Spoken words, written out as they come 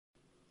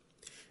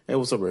Hey,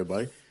 what's up,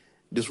 everybody?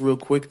 Just real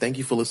quick, thank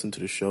you for listening to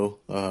the show.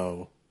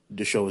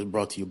 The show is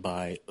brought to you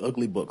by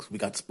Ugly Books. We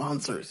got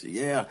sponsors.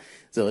 Yeah.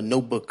 So a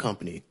notebook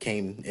company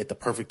came at the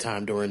perfect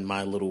time during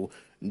my little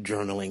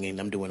journaling, and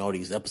I'm doing all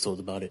these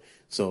episodes about it.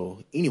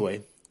 So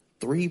anyway,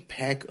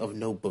 3-pack of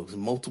notebooks,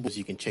 multiples.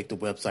 You can check the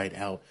website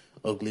out,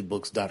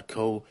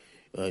 uglybooks.co,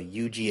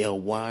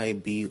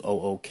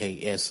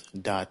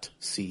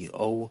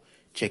 uglybooks.co.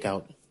 Check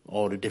out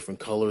all the different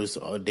colors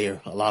are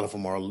there. A lot of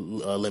them are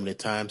limited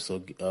time, so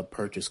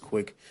purchase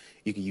quick.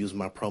 You can use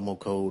my promo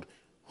code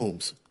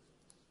Whomst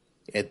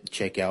at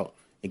checkout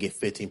and get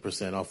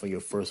 15% off of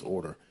your first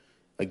order.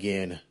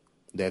 Again,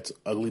 that's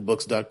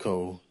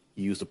uglybooks.co.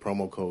 Use the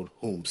promo code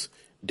Whomst,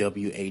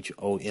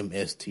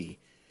 WHOMST,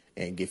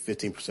 and get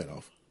 15%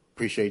 off.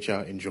 Appreciate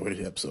y'all. Enjoy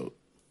the episode.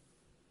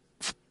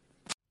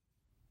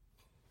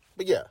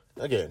 But yeah,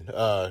 again,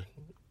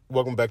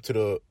 welcome back to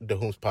the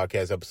Whomst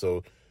podcast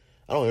episode.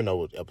 I don't even know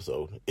what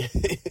episode.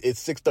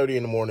 It's 6:30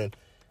 in the morning.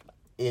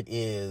 It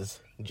is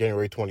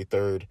January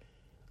 23rd.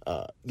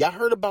 Y'all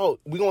heard about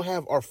we gonna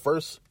have our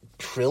first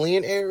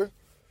Trillionaire?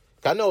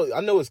 I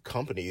know it's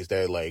companies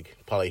that like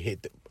probably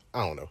hit.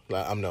 I don't know.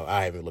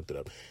 I haven't looked it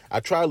up. I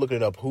tried looking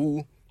it up.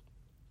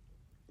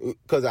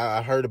 Because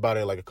I heard about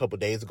it like a couple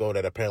days ago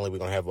that apparently we're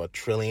gonna have a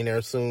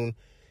Trillionaire soon,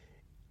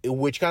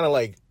 which kind of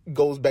like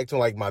goes back to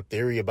like my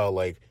theory about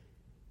like.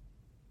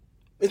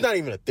 It's not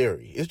even a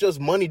theory. It's just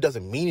money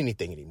doesn't mean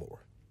anything anymore.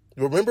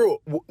 Remember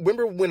when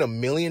 $1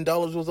 million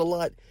was a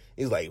lot?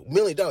 It's like $1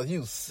 million,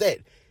 you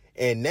set.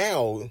 And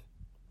now,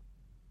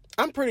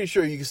 I'm pretty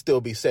sure you can still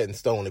be set in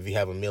stone if you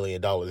have $1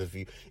 million.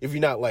 If you're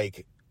not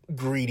like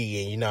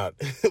greedy and you're not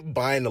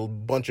buying a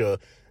bunch of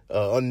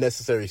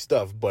unnecessary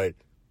stuff. But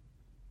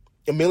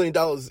 $1 million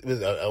is,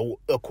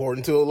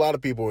 according to a lot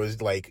of people,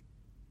 is like.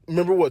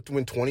 Remember when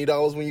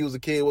 $20 when you was a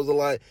kid was a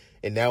lot,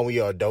 and now when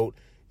you're an adult.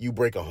 You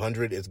break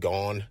 100, it's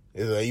gone.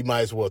 You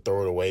might as well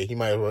throw it away. You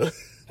might as well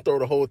throw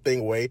the whole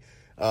thing away.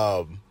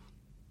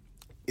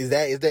 Is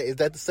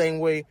that the same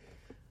way?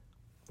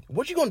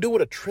 What you gonna do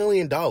with $1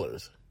 trillion?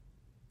 $1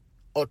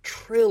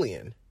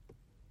 trillion.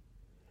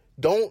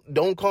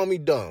 Don't call me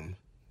dumb.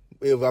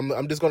 If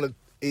I'm just gonna.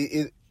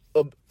 A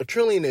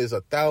trillion is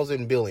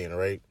 1,000 billion,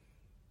 right?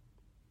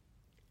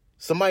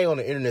 Somebody on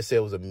the internet said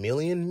it was a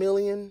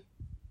million.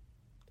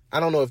 I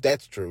don't know if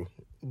that's true,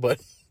 but.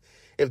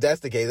 If that's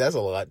the case, that's a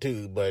lot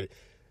too. But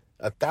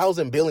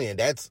 1,000 billion,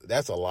 that's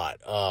a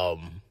lot.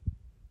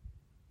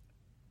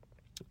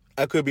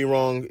 I could be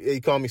wrong.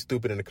 You call me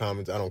stupid in the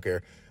comments. I don't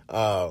care.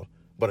 But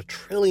 $1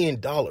 trillion,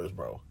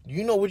 bro. Do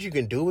you know what you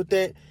can do with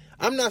that?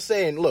 I'm not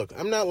saying, look,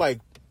 I'm not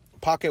like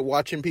pocket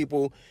watching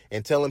people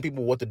and telling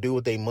people what to do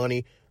with their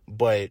money.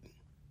 But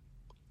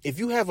if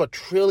you have $1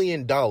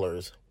 trillion,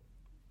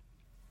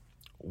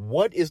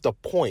 what is the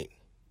point?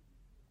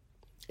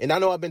 And I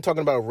know I've been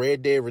talking about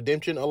Red Dead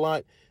Redemption a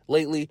lot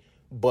lately,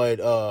 but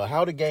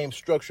how the game's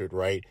structured,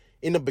 right?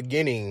 In the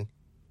beginning,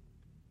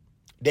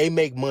 they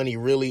make money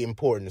really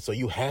important. So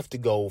you have to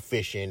go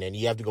fishing and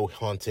you have to go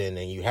hunting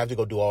and you have to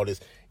go do all this.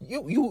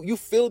 You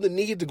feel the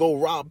need to go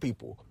rob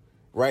people,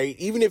 right?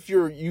 Even if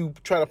you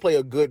try to play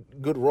a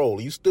good role,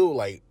 you still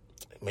like,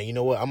 man, you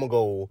know what? I'm gonna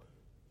go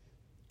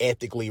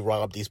ethically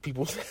rob these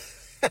people.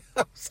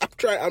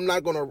 I'm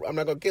not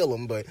gonna kill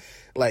them, but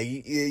like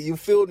you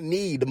feel the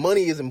need. The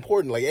money is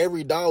important. Like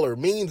every dollar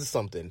means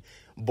something.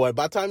 But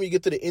by the time you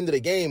get to the end of the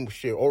game,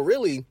 or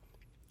really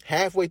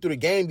halfway through the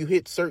game, you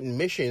hit certain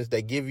missions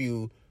that give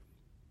you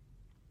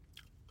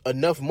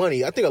enough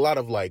money. I think a lot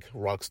of like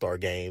Rockstar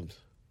games,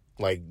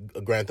 like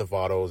Grand Theft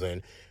Autos,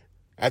 and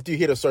after you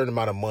hit a certain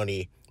amount of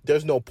money,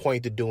 there's no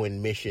point to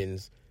doing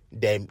missions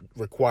that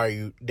require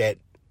you that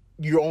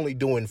you're only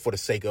doing for the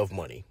sake of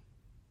money.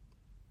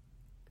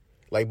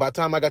 Like, by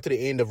the time I got to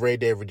the end of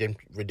Red Dead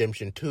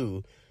Redemption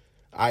 2,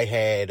 I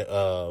had,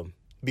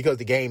 because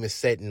the game is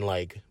set in,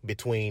 like,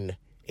 between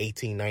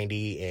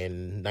 1890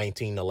 and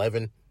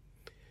 1911,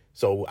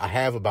 so I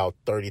have about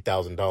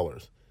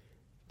 $30,000.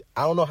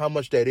 I don't know how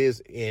much that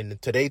is in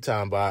today's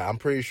time, but I'm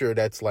pretty sure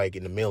that's, like,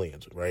 in the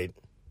millions, right?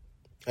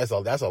 That's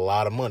a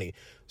lot of money.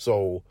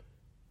 So,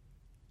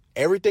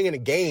 everything in the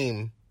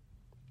game,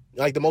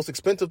 like, the most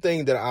expensive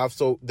thing that I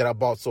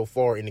bought so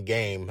far in the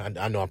game,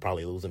 I know I'm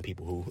probably losing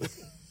people who...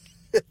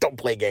 don't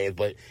play games,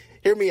 but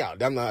hear me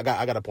out. I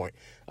got a point.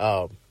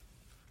 I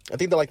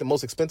think that like the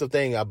most expensive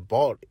thing I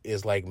bought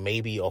is like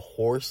maybe a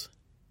horse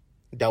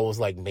that was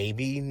like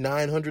maybe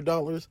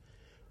 $900.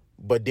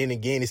 But then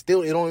again, it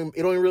don't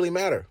really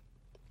matter.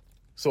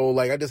 So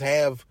like I just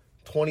have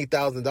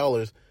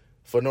 $20,000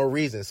 for no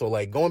reason. So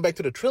like going back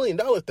to the $1 trillion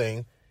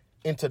thing,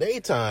 in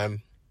today's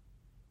time,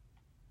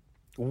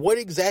 what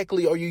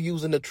exactly are you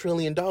using the $1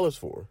 trillion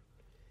for?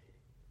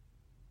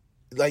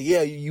 Like,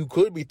 yeah, you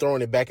could be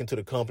throwing it back into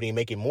the company and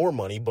making more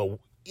money, but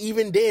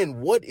even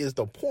then, what is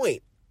the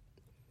point?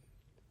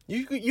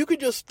 You could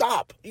just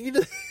stop. You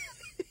could just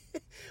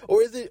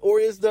or is the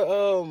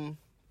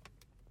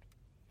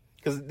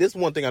because this is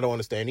one thing I don't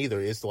understand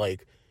either. It's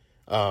like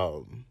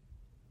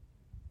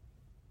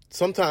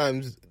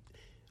sometimes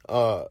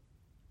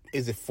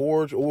is it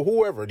Forge or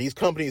whoever, these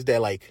companies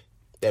that like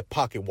that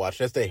pocket watch,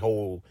 that's their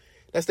whole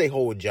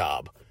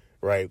job,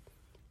 right?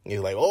 He's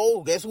like,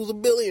 oh, guess who's a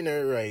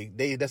billionaire, right?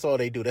 That's all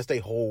they do. That's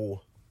their whole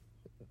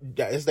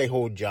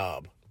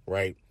job,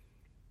 right?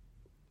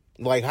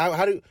 Like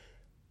how do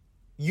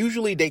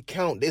usually they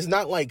count? It's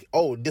not like,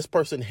 oh, this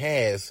person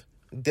has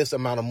this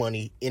amount of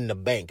money in the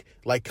bank.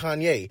 Like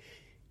Kanye,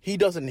 he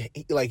doesn't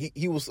like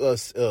he was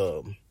supposed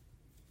to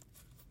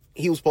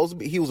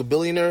be, he was a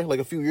billionaire like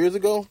a few years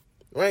ago,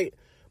 right?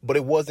 But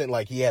it wasn't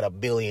like he had $1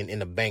 billion in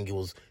the bank. It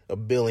was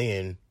 $1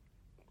 billion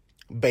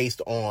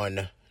based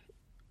on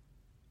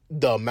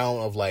the amount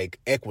of like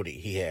equity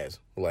he has.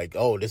 Like,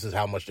 oh, this is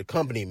how much the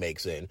company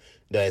makes in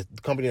the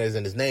company that is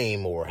in his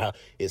name, or how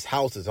his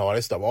houses, all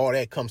that stuff, all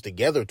that comes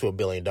together to $1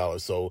 billion.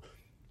 So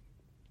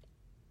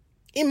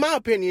in my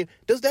opinion,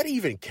 does that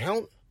even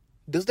count?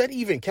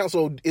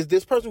 So is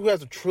this person who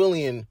has $1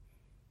 trillion,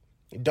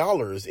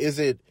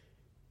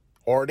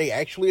 are they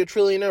actually a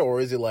trillionaire, or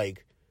is it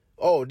like,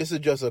 oh, this is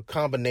just a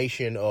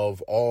combination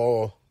of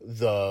all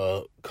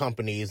the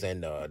companies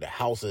and the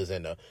houses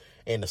and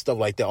the stuff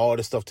like that, all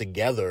this stuff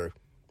together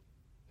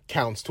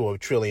counts to $1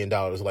 trillion?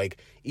 Like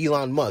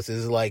Elon Musk,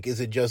 is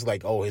it just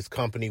like, oh, his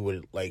company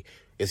would, like,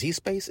 is he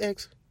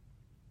SpaceX?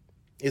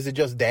 Is it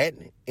just that?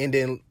 And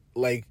then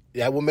like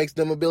that what makes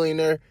them a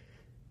billionaire?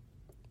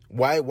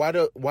 Why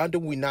do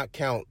we not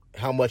count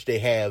how much they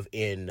have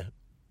in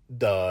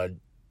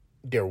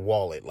their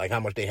wallet, like how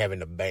much they have in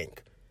the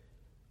bank?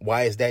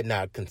 Why is that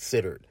not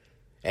considered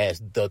as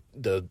the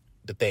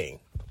thing,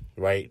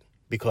 right?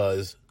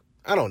 Because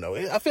I don't know.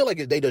 I feel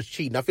like they just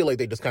cheat, and I feel like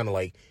they just kind of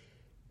like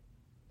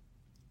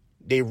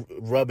they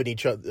rubbing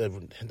each other.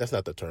 That's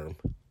not the term.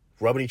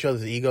 Rubbing each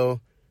other's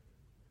ego.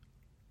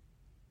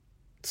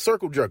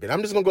 Circle jerking.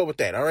 I'm just gonna go with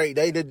that. All right.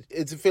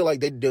 It's feel like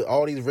they did,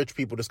 all these rich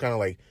people just kind of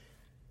like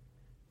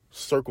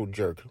circle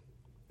jerk.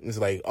 It's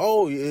like,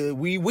 oh,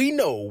 we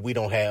know we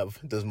don't have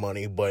this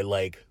money, but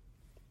like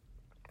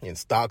in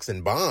stocks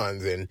and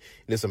bonds and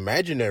this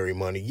imaginary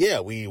money, yeah,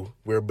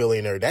 we're a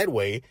billionaire that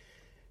way.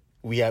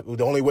 We have,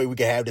 the only way we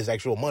can have this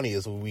actual money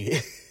is we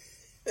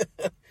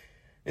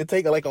it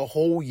take like a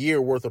whole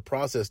year worth of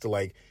process to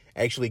like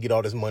actually get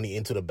all this money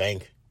into the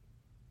bank.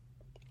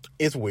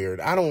 It's weird.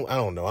 I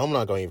don't know. I'm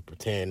not going to even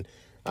pretend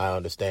I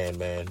understand,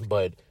 man.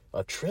 But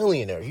a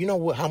trillionaire, you know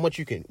what? How much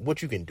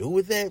what you can do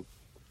with that?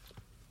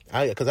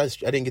 Because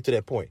I didn't get to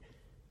that point.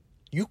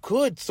 You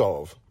could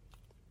solve.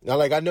 Now,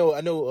 like, I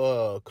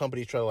know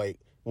companies try to, like,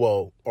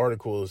 well,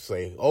 articles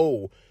say,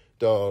 oh,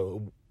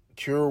 the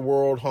cure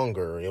world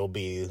hunger, it'll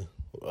be,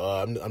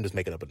 I'm just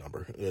making up a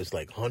number. It's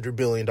like $100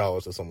 billion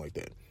or something like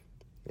that,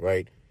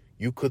 right?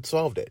 You could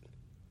solve that.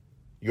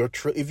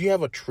 If you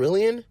have $1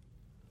 trillion,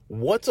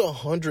 what's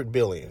 $100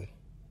 billion?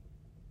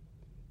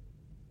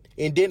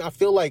 And then I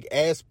feel like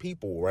as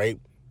people, right?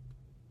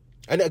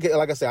 And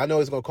like I said, I know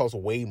it's going to cost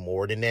way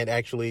more than that,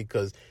 actually,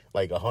 because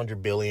like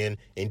 $100 billion,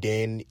 and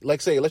then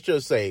let's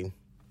just say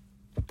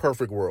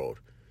perfect world,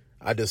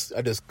 I just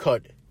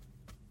cut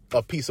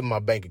a piece of my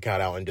bank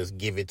account out and just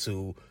give it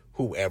to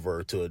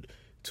whoever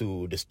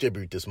to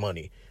distribute this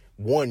money.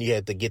 One, you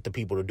have to get the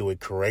people to do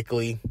it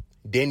correctly.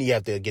 Then you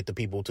have to get the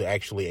people to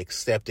actually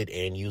accept it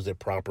and use it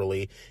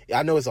properly.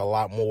 I know it's a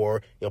lot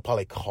more. It'll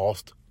probably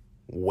cost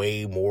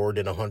way more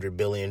than $100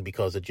 billion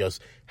because of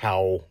just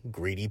how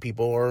greedy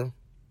people are.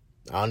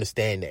 I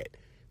understand that.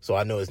 So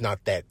I know it's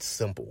not that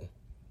simple.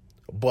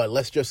 But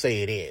let's just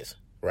say it is,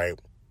 right?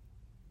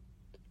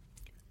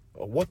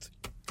 What's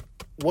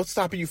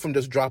stopping you from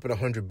just dropping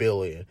 $100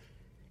 billion?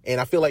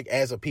 And I feel like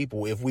as a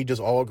people, if we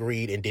just all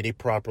agreed and did it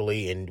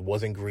properly and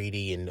wasn't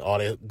greedy and all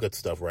that good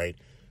stuff, right?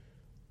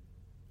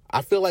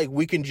 I feel like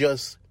we can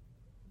just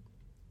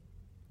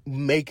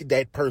make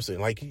that person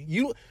like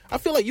you. I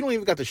feel like you don't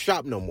even got to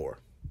shop no more.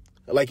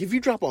 Like if you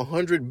drop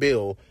 $100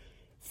 billion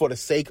for the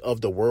sake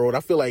of the world, I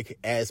feel like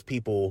as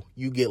people,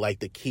 you get like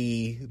the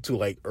key to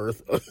like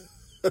Earth,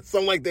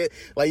 something like that.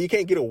 Like you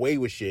can't get away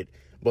with shit,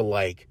 but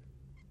like,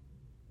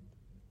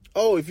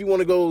 oh, if you want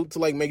to go to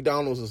like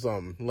McDonald's or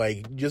something,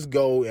 like just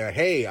go.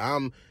 Hey,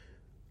 I'm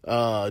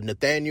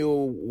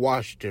Nathaniel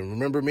Washington.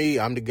 Remember me?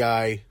 I'm the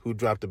guy who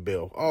dropped the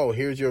bill. Oh,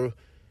 here's your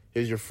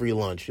free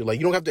lunch. Like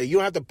you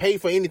don't have to pay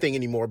for anything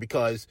anymore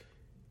because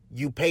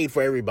you paid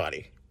for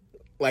everybody.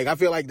 Like I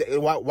feel like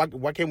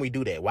why can't we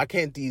do that? Why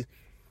can't these?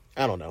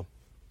 I don't know.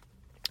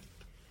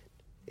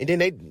 And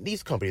then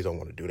these companies don't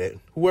want to do that.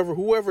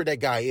 Whoever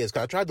that guy is,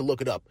 cause I tried to look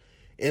it up,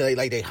 and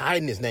they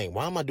hiding his name.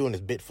 Why am I doing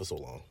this bit for so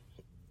long?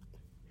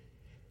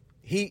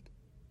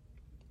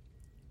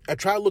 I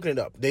tried looking it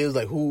up. They was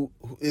like,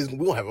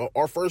 we'll have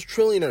our first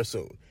trillionaire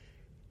soon,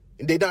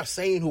 and they're not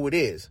saying who it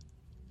is.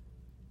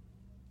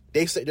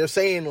 They're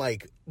saying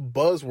like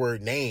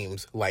buzzword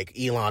names like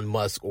Elon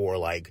Musk or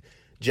like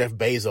Jeff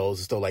Bezos and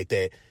stuff like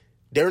that.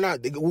 They're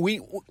not,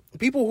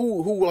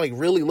 people who like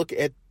really look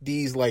at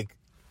these like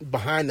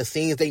behind the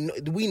scenes,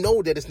 we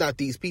know that it's not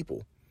these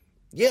people.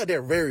 Yeah,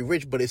 they're very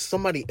rich, but it's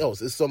somebody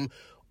else. It's some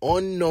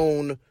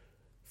unknown,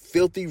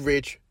 filthy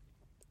rich,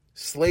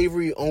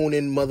 slavery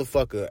owning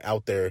motherfucker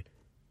out there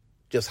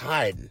just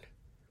hiding.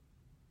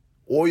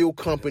 oil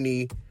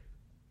company,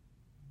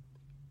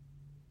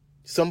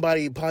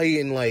 somebody probably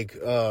in like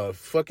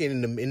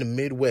fucking in the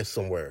Midwest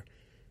somewhere,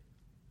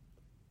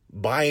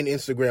 buying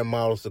Instagram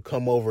models to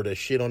come over to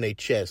shit on their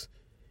chest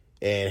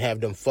and have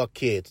them fuck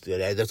kids.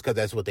 That's because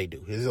that's what they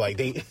do. It's like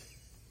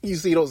you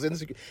see those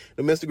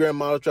Instagram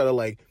models try to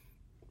like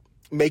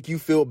make you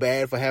feel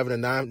bad for having a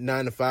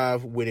 9 to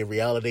 5 when in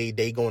reality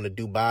they going to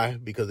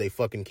Dubai because they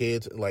fucking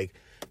kids. Like,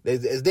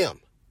 it's them.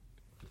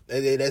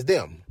 That's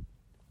them.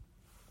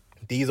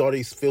 These are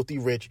these filthy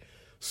rich,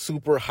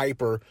 super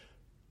hyper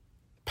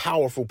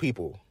powerful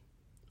people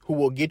who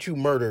will get you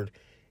murdered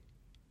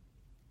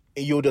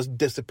and you'll just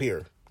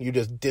disappear. You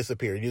just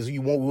disappear.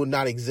 You will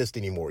not exist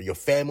anymore. Your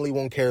family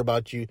won't care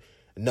about you.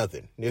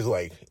 Nothing. It's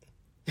like,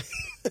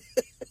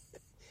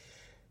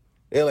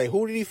 they're like,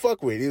 who did he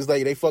fuck with? It's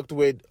like they fucked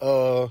with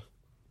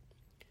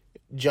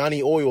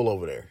Johnny Oil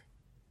over there.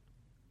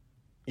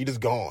 He just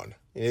gone.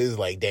 It's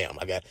like, damn,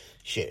 I got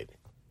shit.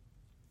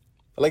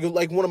 Like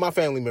one of my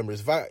family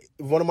members. If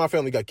one of my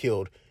family got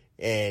killed,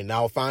 and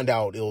I'll find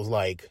out it was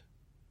like,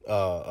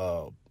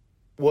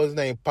 what's his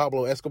name,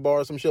 Pablo Escobar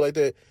or some shit like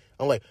that.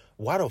 I'm like,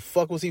 why the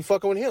fuck was he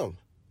fucking with him?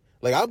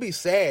 Like, I'll be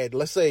sad.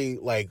 Let's say,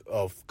 like,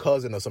 a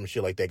cousin or some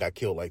shit like that got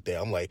killed like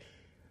that. I'm like,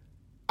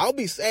 I'll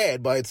be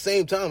sad, but at the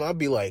same time, I'll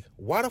be like,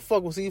 why the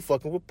fuck was he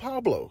fucking with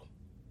Pablo?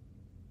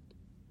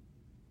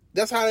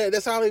 That's how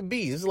it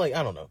be. It's like,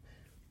 I don't know.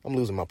 I'm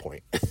losing my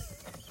point.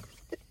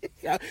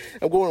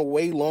 I'm going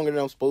way longer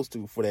than I'm supposed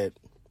to for that.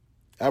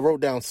 I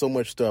wrote down so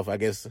much stuff. I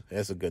guess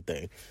that's a good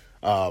thing.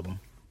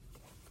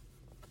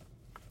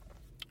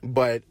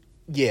 But,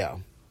 yeah.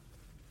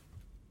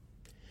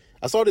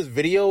 I saw this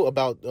video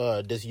about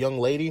this young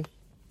lady,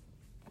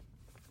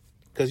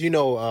 because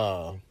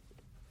I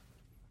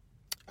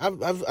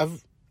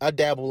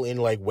dabble in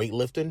like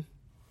weightlifting,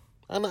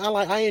 and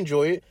I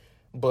enjoy it,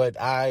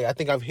 but I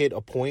think I've hit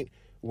a point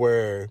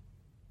where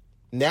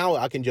now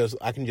I can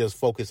just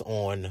focus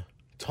on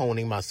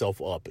toning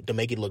myself up to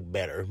make it look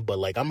better. But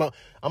like I'm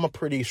a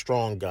pretty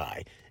strong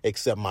guy,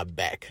 except my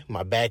back.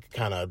 My back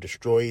kind of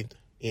destroyed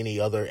any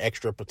other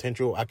extra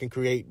potential I can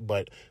create,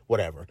 but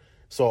whatever.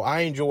 So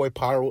I enjoy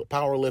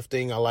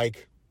powerlifting. I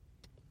like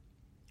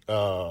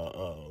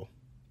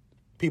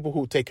people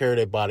who take care of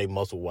their body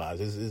muscle-wise.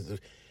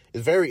 It's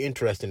very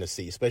interesting to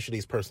see, especially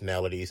these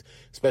personalities,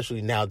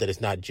 especially now that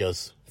it's not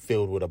just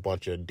filled with a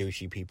bunch of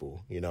douchey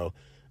people,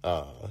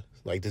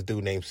 like this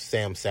dude named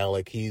Sam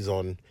Salek. He's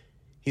on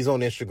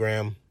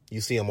Instagram.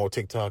 You see him on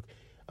TikTok.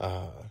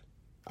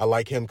 I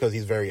like him because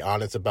he's very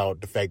honest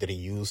about the fact that he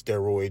used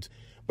steroids,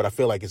 but I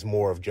feel like it's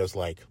more of just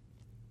like,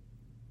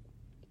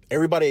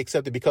 everybody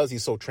accepted because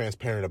he's so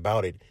transparent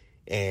about it.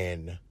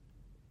 And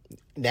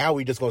now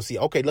we're just going to see,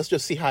 okay, let's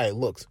just see how it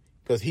looks.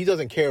 Because he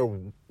doesn't care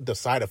the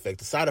side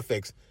effects. The side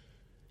effects,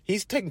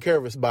 he's taking care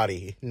of his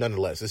body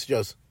nonetheless. It's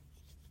just,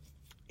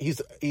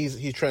 he's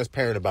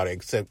transparent about it,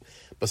 except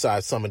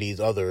besides some of these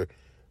other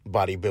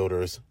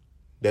bodybuilders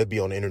that be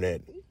on the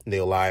internet.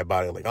 They'll lie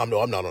about it. Like, I'm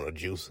not on a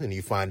juice. And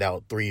you find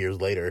out 3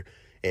 years later,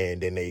 and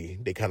then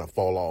they kind of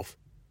fall off.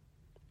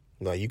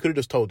 Like, you could have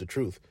just told the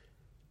truth.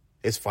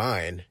 It's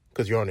fine.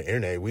 Because you're on the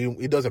internet.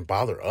 It doesn't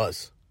bother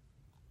us.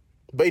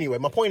 But anyway,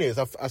 my point is,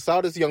 I saw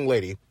this young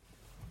lady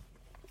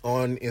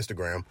on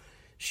Instagram.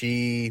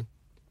 I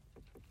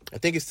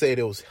think it said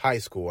it was high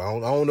school. I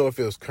don't know if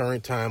it was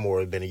current time or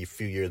it had been a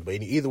few years.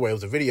 But either way, it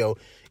was a video,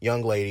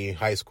 young lady,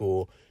 high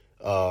school,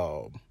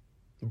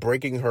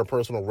 breaking her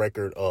personal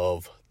record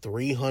of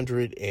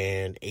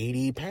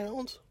 380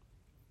 pounds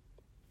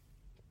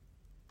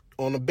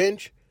on the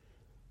bench.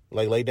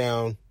 Like, lay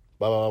down,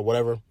 blah, blah, blah,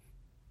 whatever.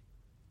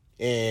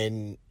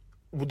 And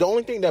the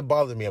only thing that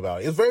bothers me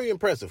about it is very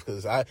impressive,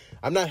 because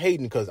I'm not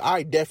hating, because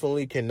I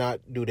definitely cannot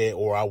do that,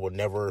 or I would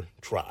never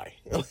try.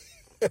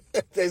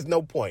 There's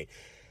no point.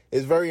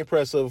 It's very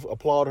impressive.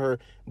 Applaud her.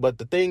 But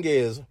the thing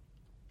is,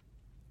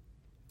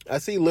 I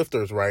see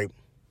lifters, right?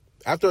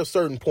 After a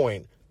certain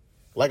point,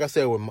 like I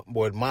said,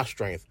 with my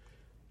strength,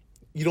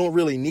 you don't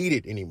really need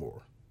it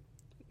anymore.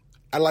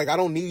 I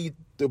don't need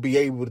to be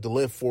able to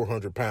lift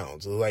 400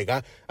 pounds. Like,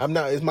 I'm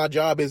not, my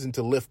job isn't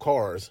to lift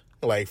cars,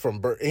 like,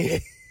 from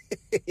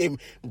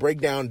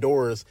break down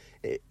doors.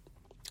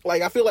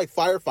 Like, I feel like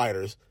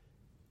firefighters,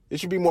 it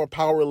should be more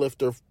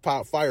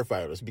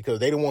firefighters, because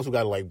they the ones who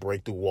got to, like,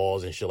 break through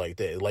walls and shit like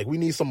that. Like, we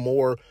need some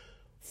more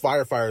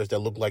firefighters that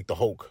look like the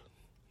Hulk.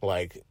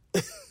 Like,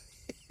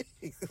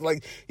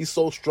 like, he's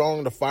so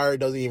strong the fire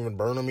doesn't even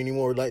burn him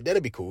anymore. Like,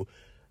 that'd be cool.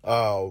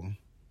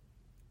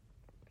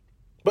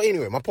 But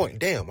anyway, my point,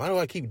 damn, why do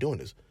I keep doing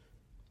this?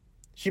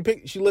 She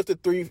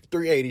lifted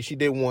 380. She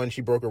did one.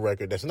 She broke a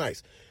record. That's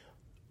nice.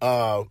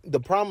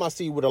 The problem I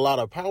see with a lot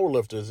of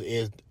powerlifters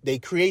is they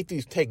create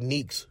these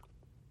techniques,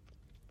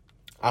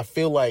 I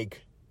feel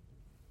like,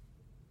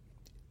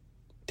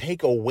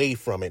 take away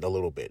from it a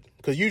little bit.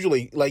 Because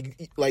usually,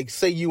 like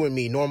say you and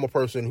me, normal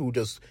person who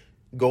just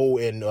go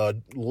and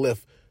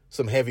lift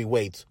some heavy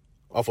weights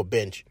off a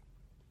bench,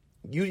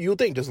 you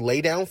think just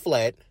lay down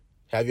flat,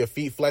 have your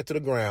feet flat to the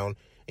ground,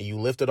 and you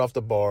lift it off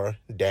the bar,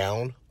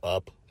 down,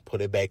 up,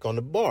 put it back on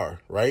the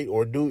bar, right?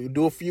 Or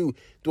do a few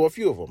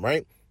of them,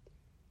 right?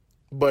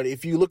 But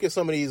if you look at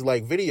some of these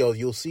like videos,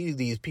 you'll see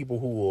these people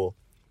who will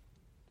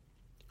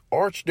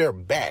arch their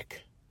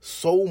back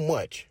so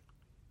much,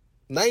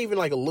 not even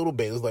like a little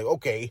bit. It's like,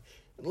 okay,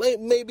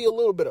 maybe a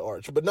little bit of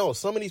arch, but no,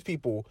 some of these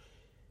people,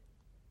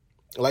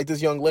 like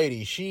this young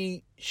lady,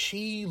 she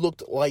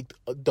looked like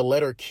the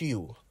letter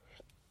Q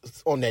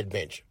on that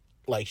bench.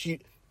 Like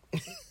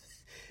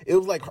it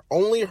was like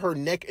only her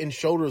neck and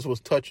shoulders was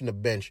touching the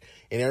bench,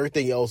 and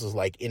everything else is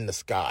like in the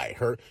sky.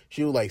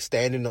 She was like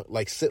standing,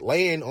 like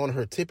laying on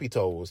her tippy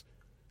toes,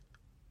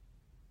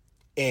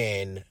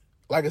 and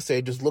like I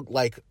said, just looked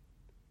like,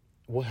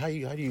 well, how do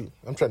you?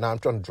 I'm trying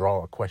to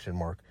draw a question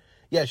mark.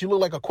 Yeah, she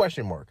looked like a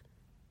question mark.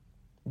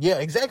 Yeah,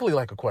 exactly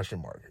like a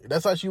question mark.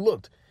 That's how she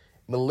looked.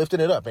 Lifting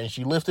it up, and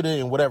she lifted it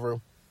and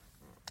whatever.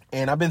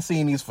 And I've been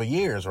seeing these for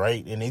years,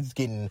 right? And it's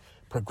getting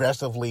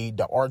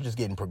the arch is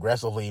getting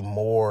progressively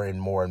more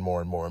and more and more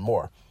and more and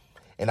more.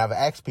 And I've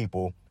asked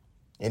people,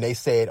 and they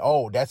said,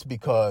 oh, that's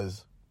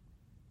because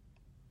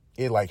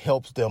it like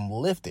helps them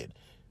lift it.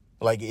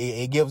 Like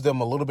it gives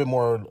them a little bit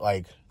more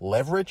like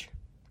leverage,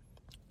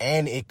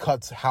 and it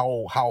cuts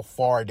how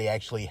far they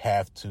actually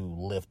have to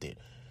lift it.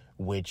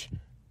 Which,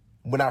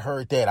 when I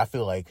heard that, I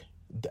feel like,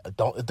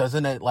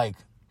 doesn't it like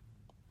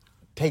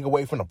take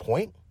away from the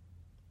point?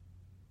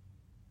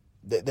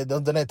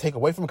 Doesn't that take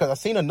away from it? Because I've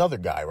seen another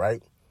guy,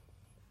 right?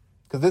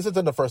 Because this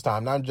isn't the first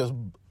time. I'm just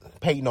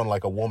painting on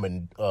like a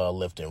woman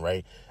lifting,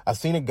 right? I've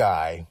seen a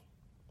guy,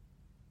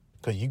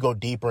 because you go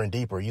deeper and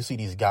deeper, you see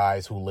these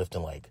guys who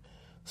lifting like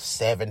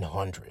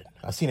 700.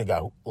 I've seen a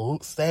guy who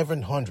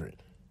 700.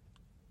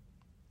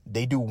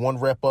 They do one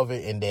rep of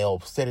it and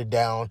they'll set it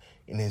down,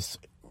 and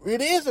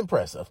it is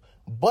impressive.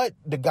 But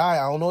the guy,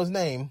 I don't know his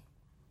name.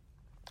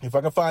 If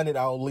I can find it,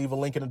 I'll leave a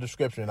link in the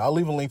description. I'll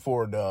leave a link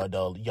for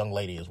the young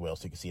lady as well,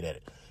 so you can see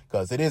that,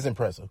 because it is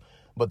impressive.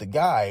 But the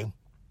guy,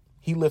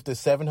 he lifted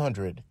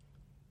 700,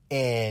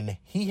 and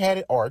he had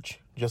it arch,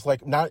 just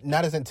like, not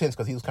as intense,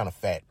 because he was kind of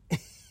fat.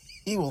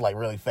 He was like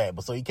really fat,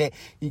 but so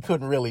he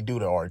couldn't really do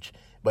the arch.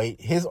 But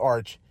his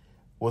arch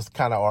was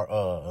kind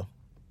of,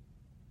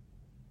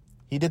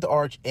 he did the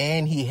arch,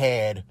 and he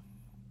had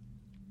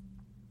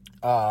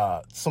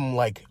some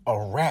like a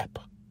wrap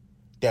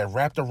that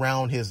wrapped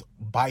around his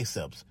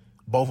biceps,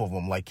 both of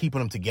them, like keeping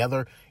them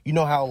together. You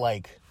know how,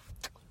 like,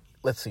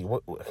 let's see,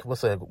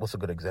 what's a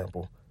good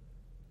example?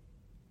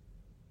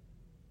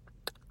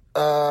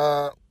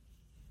 I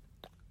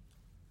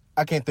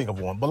can't think of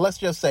one, but let's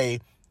just say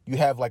you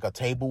have like a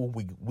table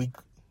with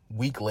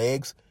weak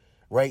legs,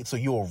 right? So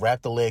you'll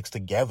wrap the legs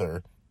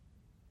together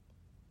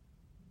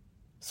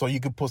so you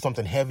can put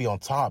something heavy on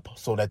top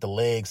so that the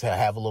legs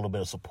have a little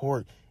bit of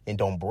support and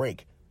don't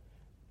break.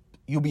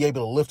 You'll be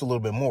able to lift a little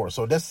bit more.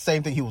 So that's the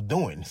same thing he was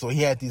doing. So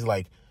he had these,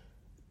 like,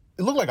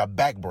 it looked like a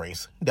back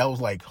brace that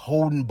was like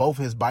holding both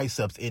his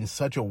biceps in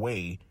such a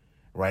way,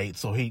 right?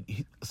 So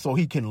he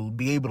can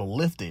be able to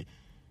lift it.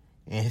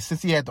 And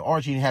since he had the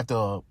arch, he didn't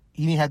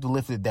have to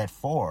lift it that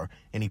far,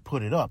 and he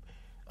put it up.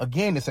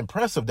 Again, it's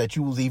impressive that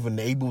you was even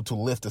able to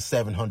lift the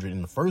 700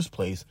 in the first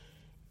place,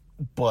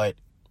 but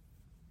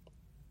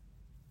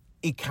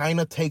it kind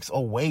of takes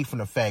away from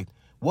the fact,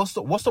 what's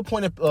the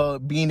point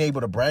of being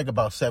able to brag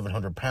about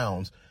 700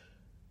 pounds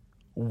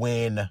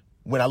when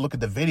I look at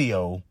the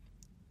video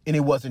and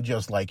it wasn't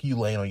just like you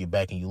laying on your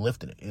back and you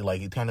lifting it.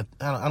 It kind of,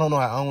 I don't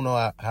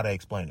know how to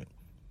explain it.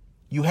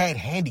 You had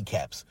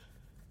handicaps.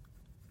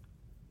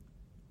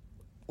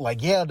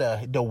 Like, yeah,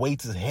 the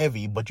weights is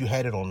heavy, but you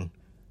had it on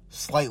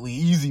slightly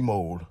easy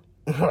mode,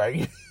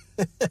 right?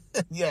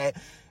 yeah,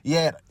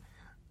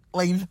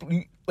 like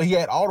you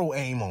had auto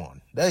aim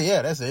on.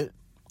 That's it.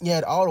 You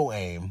had auto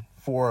aim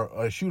for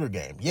a shooter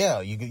game.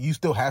 Yeah, you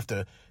still have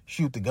to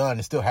shoot the gun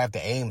and still have to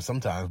aim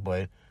sometimes,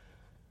 but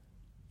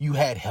you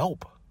had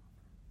help.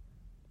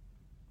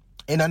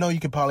 And I know you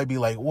could probably be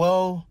like,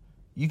 well,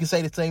 you can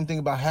say the same thing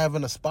about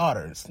having a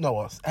spotter.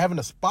 No, having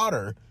a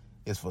spotter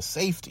is for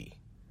safety,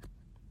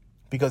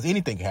 because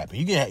anything can happen.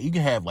 You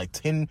can have like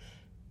 10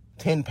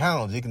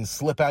 pounds. It can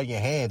slip out your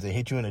hands and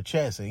hit you in the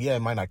chest, and yeah,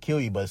 it might not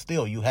kill you, but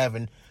still, you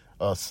having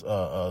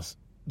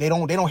they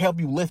don't help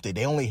you lift it.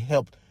 They only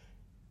help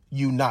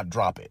you not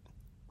drop it.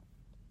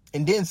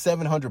 And then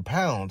 700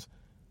 pounds,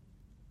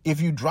 if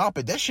you drop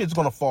it, that shit's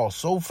gonna fall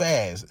so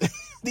fast.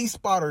 These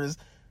spotters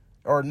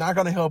are not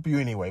gonna help you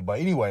anyway. But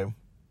anyway,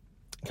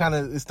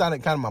 it's not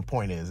kind of my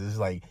point is, it's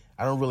like,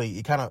 I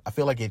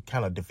feel like it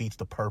kind of defeats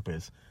the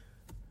purpose.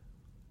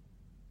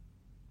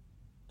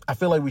 I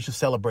feel like we should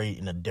celebrate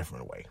in a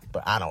different way,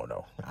 but I don't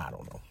know.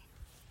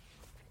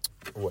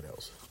 What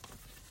else?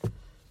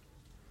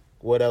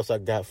 What else I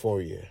got for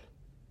you?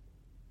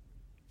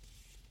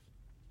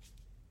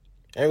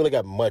 I ain't really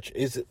got much.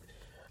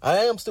 I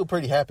am still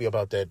pretty happy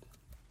about that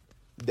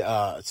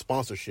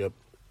sponsorship.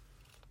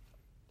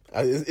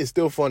 It's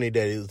still funny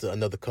that it's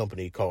another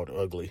company called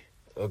Ugly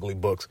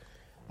Books,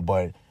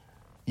 but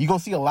you're going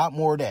to see a lot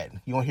more of that.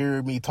 You're going to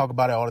hear me talk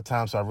about it all the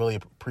time, so I really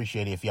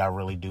appreciate it if y'all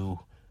really do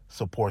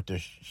support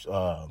this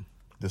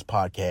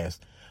podcast.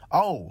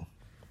 Oh,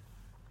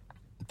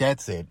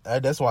 That's it.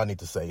 That's what I need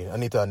to say. I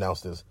need to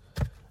announce this.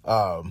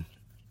 Probably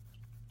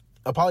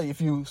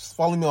if you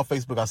follow me on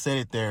Facebook, I said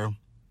it there,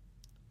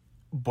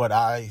 but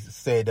I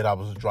said that I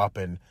was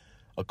dropping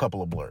a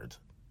couple of blurs.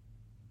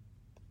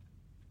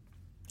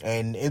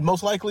 And it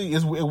most likely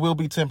it will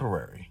be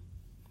temporary.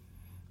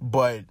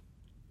 But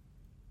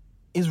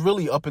it's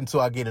really up until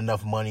I get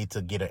enough money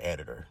to get an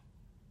editor.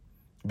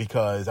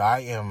 Because I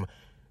am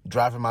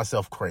driving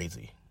myself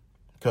crazy.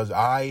 Because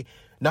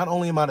not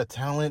only am I the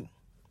talent,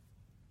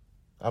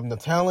 I'm the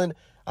talent,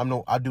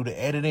 I do the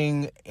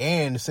editing,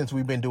 and since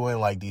we've been doing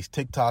like these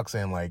TikToks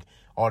and like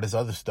all this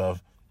other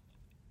stuff,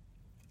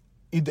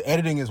 the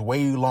editing is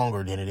way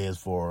longer than it is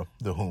for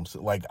the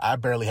Whomst. Like, I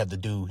barely have to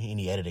do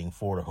any editing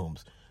for the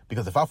Whomst,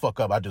 because if I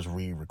fuck up, I just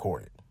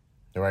re-record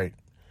it, right?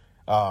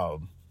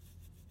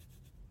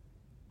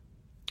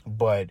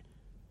 But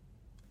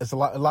it's a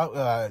lot.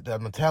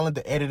 I'm a talent,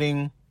 the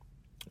editing.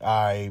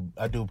 I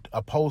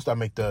post, I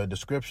make the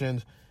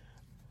descriptions.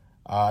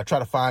 I try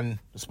to find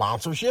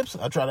sponsorships.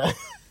 I try to.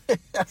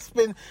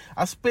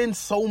 I spend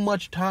so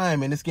much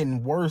time, and it's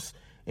getting worse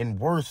and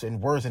worse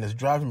and worse, and it's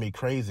driving me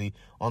crazy.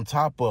 On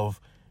top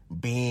of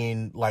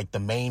being like the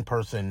main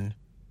person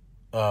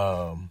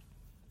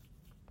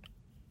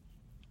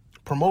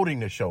promoting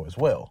the show as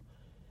well,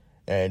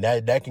 and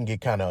that can get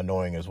kind of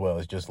annoying as well.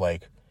 It's just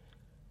like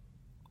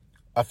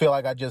I feel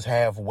like I just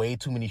have way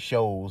too many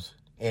shows,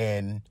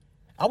 and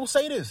I will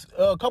say this: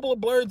 a couple of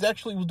blurs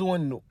actually was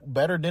doing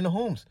better than the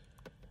Whomst.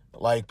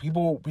 Like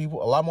people, a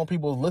lot more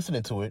people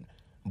listening to it.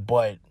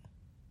 But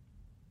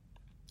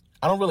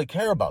I don't really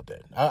care about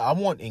that. I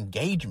want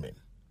engagement.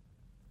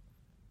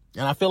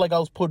 And I feel like I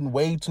was putting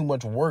way too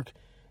much work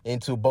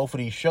into both of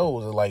these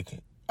shows.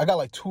 Like, I got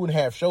like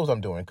 2.5 shows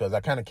I'm doing, because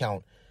I kind of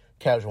count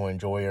Casual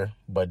Enjoyer.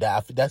 But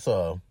that's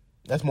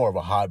more of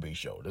a hobby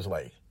show. It's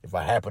like if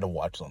I happen to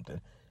watch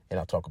something and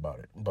I'll talk about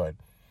it. But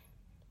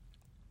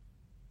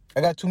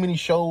I got too many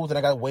shows, and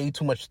I got way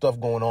too much stuff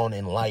going on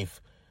in life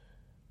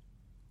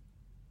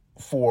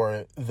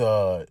for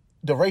the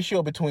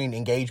ratio between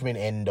engagement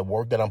and the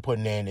work that I'm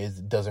putting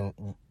in doesn't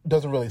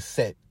really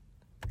set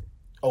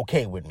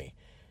okay with me,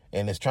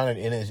 and it's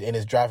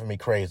driving me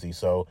crazy.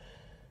 So,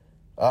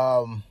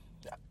 I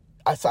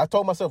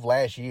told myself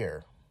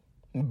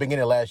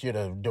beginning of last year,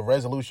 the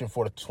resolution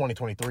for the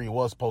 2023 I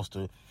was supposed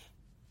to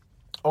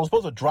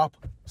drop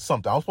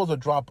something. I was supposed to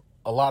drop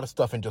a lot of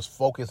stuff and just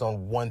focus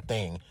on one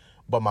thing,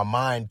 but my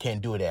mind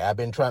can't do that. I've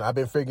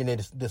been figuring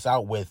this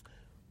out with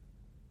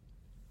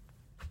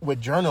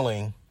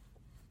journaling.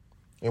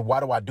 And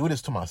why do I do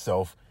this to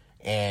myself?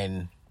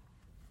 And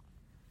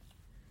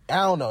I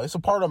don't know. It's a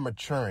part of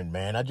maturing,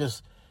 man.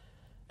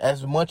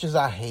 As much as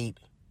I hate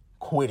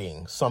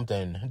quitting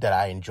something that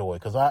I enjoy,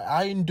 because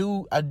I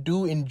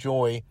do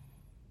enjoy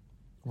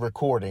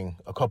recording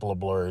a couple of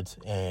blurs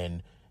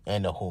and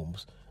the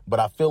Whomst. But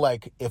I feel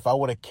like if I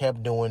would have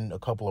kept doing a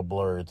couple of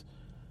blurs,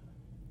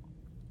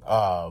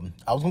 I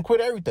was gonna quit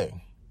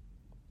everything.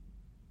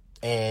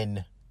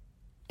 And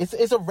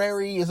it's a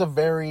very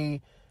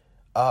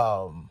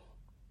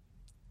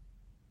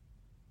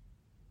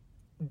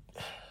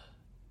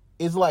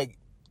it's like,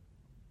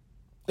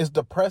 it's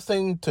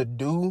depressing to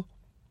do.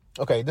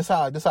 Okay, this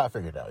how I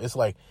figured it out. It's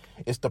like,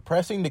 it's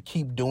depressing to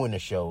keep doing the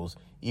shows,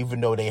 even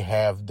though they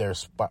have their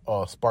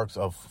sparks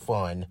of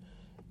fun,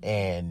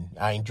 and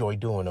I enjoy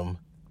doing them.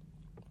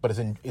 But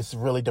it's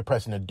really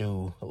depressing to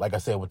do, like I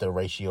said, with the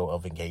ratio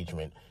of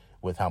engagement,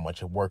 with how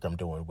much work I'm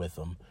doing with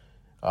them.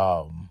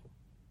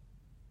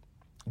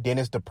 Then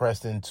it's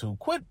depressing to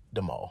quit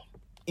them all,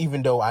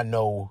 even though I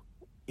know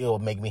it'll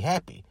make me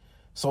happy.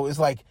 So it's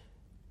like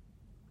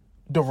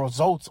the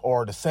results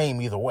are the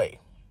same either way.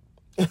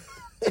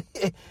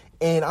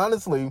 And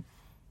honestly,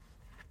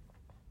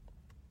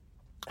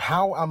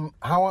 how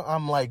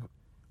I'm like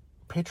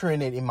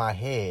picturing it in my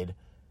head,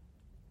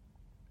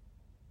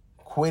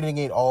 quitting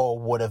it all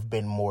would have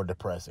been more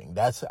depressing.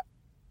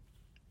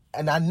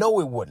 And I know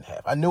it wouldn't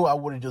have. I knew I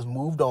would have just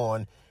moved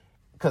on,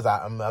 because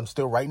I'm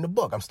still writing the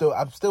book. I'm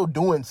still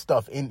doing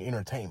stuff in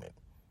entertainment.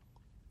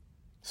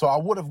 So I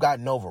would have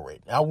gotten over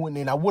it. I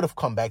would have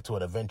come back to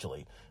it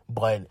eventually.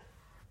 But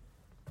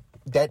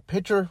that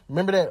picture,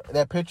 remember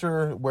that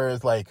picture where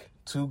it's like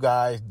two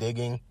guys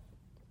digging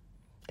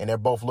and they're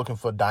both looking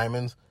for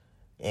diamonds,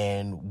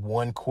 and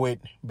one quit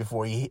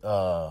before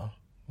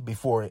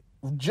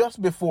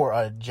just before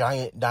a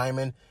giant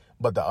diamond,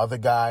 but the other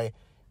guy,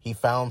 he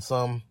found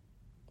some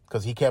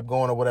because he kept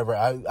going or whatever.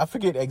 I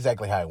forget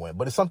exactly how it went,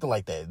 but it's something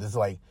like that. It's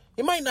like,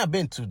 it might not have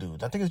been two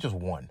dudes. I think it's just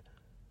one.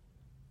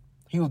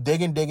 He was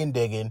digging,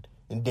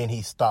 and then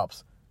he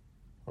stops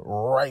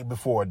right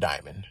before a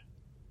diamond.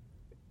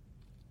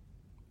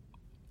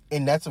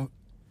 And that's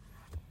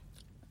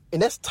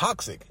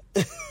toxic.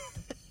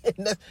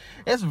 And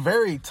that's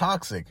very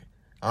toxic,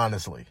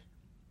 honestly.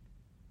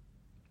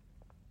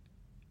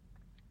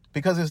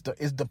 Because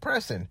it's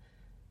depressing.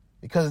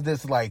 Because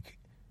there's like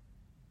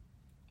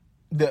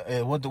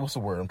what's the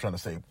word I'm trying to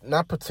say?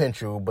 Not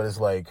potential, but it's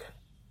like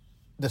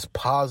this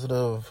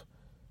positive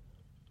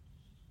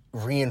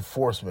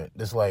reinforcement.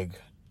 This like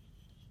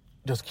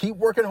Just keep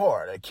working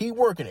hard. Keep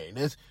working it.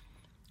 It's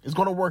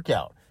going to work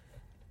out.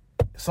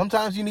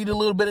 Sometimes you need a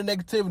little bit of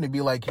negativity to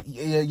be like,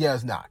 yeah,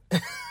 it's not.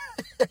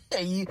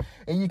 and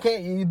you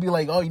can't, you'd be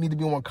like, oh, you need to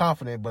be more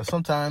confident. But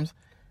sometimes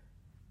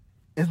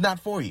it's not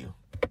for you.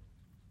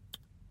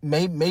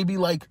 Maybe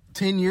like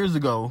 10 years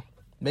ago,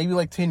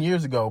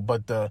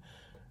 but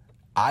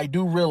I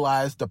do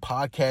realize the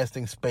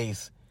podcasting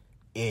space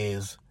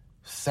is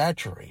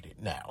saturated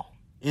now.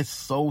 It's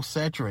so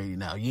saturated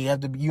now. You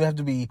have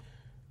to be,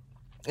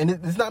 and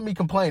it's not me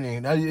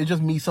complaining. It's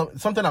just me.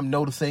 Something I'm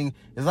noticing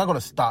is not going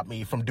to stop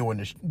me from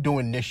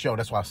doing this show.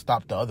 That's why I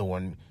stopped the other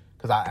one,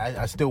 because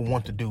I still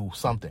want to do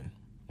something,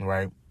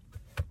 right?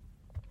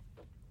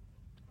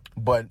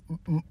 But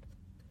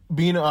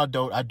being an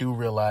adult, I do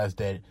realize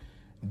that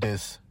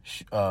this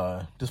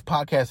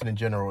podcasting in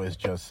general is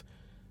just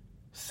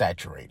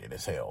saturated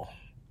as hell.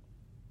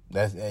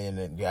 I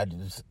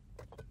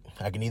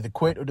can either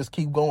quit or just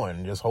keep going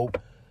and just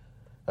hope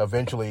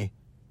eventually.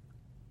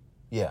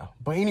 Yeah.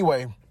 But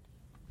anyway,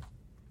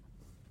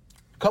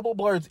 Couple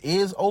Blurs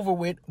is over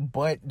with,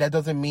 but that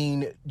doesn't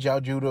mean Jao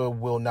Judah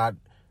will not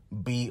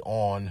be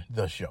on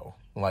the show.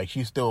 Like,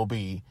 she'll still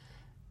be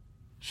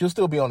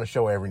on the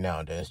show every now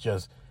and then. It's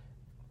just,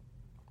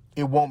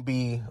 it won't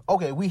be,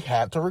 okay, we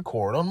have to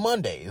record on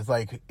Monday.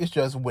 It's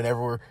just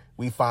whenever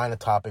we find a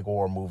topic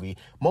or a movie.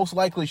 Most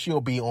likely she'll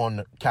be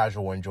on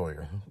Casual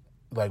Enjoyer.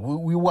 Like,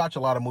 we watch a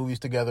lot of movies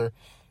together,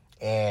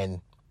 and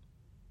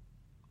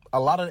a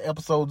lot of the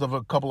episodes of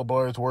A Couple of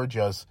Blurs were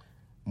just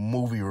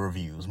movie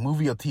reviews,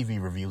 movie or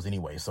TV reviews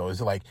anyway. So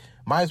it's like,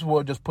 might as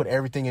well just put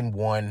everything in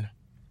one,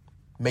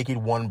 make it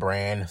one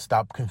brand,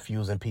 stop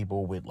confusing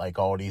people with like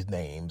all these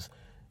names.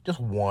 Just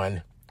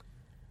one.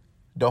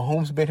 The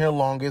Whomst been here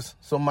longest,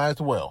 so might as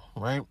well,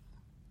 right?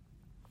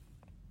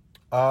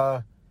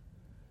 And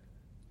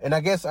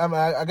I guess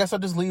I'll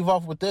just leave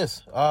off with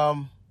this.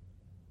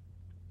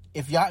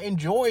 If y'all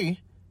enjoy,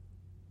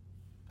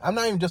 I'm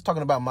not even just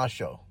talking about my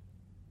show.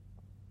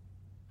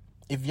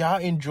 If y'all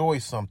enjoy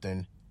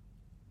something,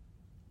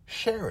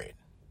 share it.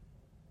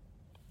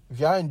 If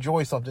y'all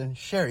enjoy something,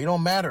 share it. It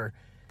don't matter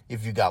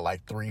if you got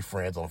like 3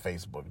 friends on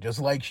Facebook. Just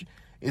like,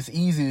 it's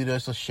easy to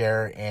just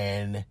share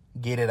and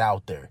get it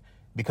out there.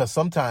 Because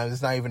sometimes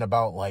it's not even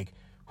about like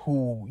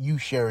who you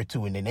share it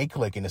to and then they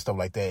click and stuff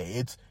like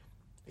that.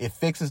 It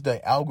fixes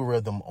the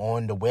algorithm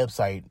on the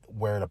website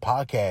where the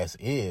podcast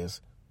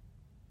is,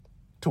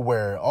 to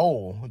where,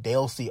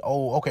 they'll see,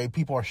 okay,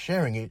 people are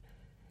sharing it,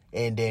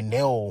 and then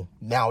they'll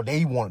want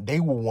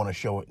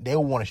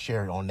to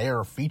share it on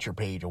their feature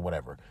page or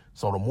whatever.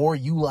 So the more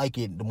you like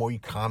it, the more you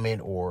comment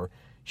or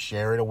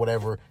share it or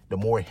whatever, the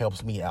more it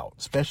helps me out,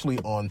 especially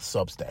on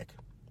Substack.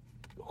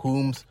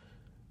 Whomst,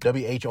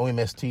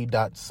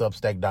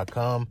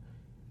 WHOMST.substack.com.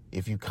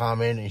 If you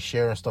comment and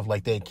share and stuff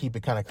like that, keep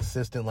it kind of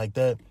consistent like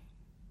that.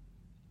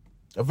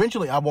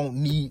 Eventually, I won't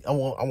need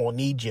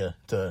you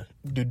to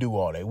do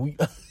all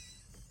that.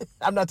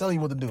 I'm not telling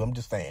you what to do. I'm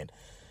just saying,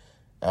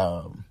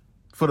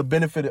 for the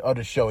benefit of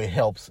the show, it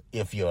helps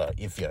if you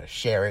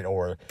share it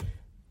or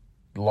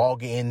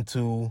log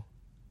into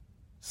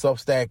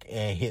Substack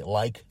and hit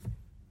like.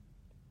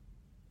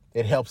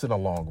 It helps in the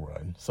long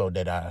run. So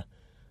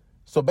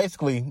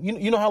basically,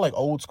 you know how like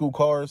old school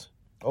cars,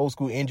 old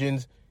school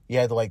engines, you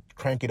had to like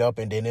crank it up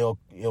and then it'll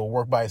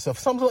work by itself.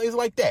 Something is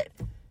like that.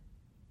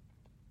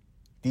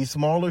 These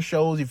smaller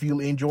shows, if you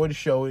enjoy the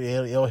show,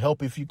 it'll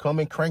help if you come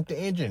and crank the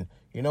engine,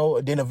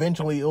 then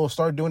eventually it'll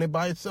start doing it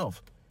by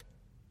itself.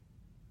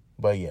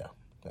 But yeah,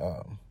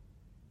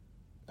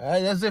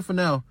 that's it for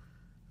now.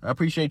 I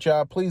appreciate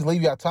y'all. Please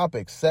leave your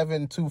topics,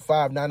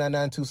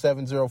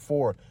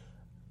 725-999-2704.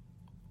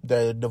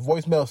 The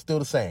voicemail is still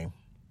the same.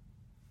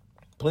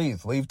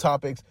 Please leave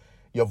topics,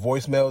 your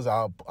voicemails.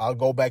 I'll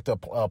go back to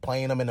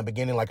playing them in the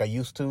beginning like I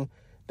used to.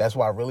 That's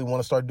why I really want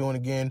to start doing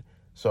again.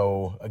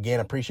 So again,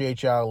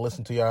 appreciate y'all.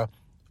 Listen to y'all.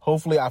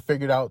 Hopefully I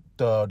figured out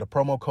the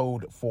promo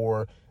code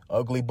for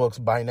Ugly Books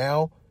by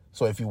now.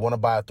 So if you want to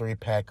buy a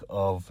 3-pack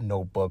of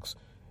notebooks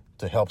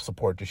to help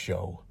support the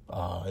show,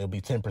 it'll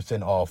be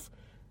 10% off.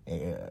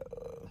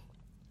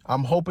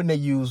 I'm hoping they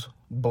use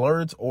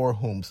Blurs or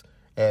Whomst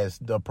as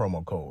the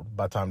promo code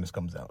by the time this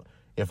comes out.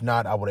 If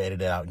not, I would have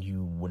edited it out and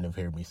you wouldn't have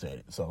heard me say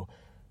it. So,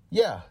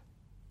 yeah.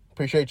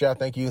 Appreciate y'all.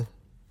 Thank you.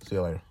 See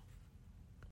you later.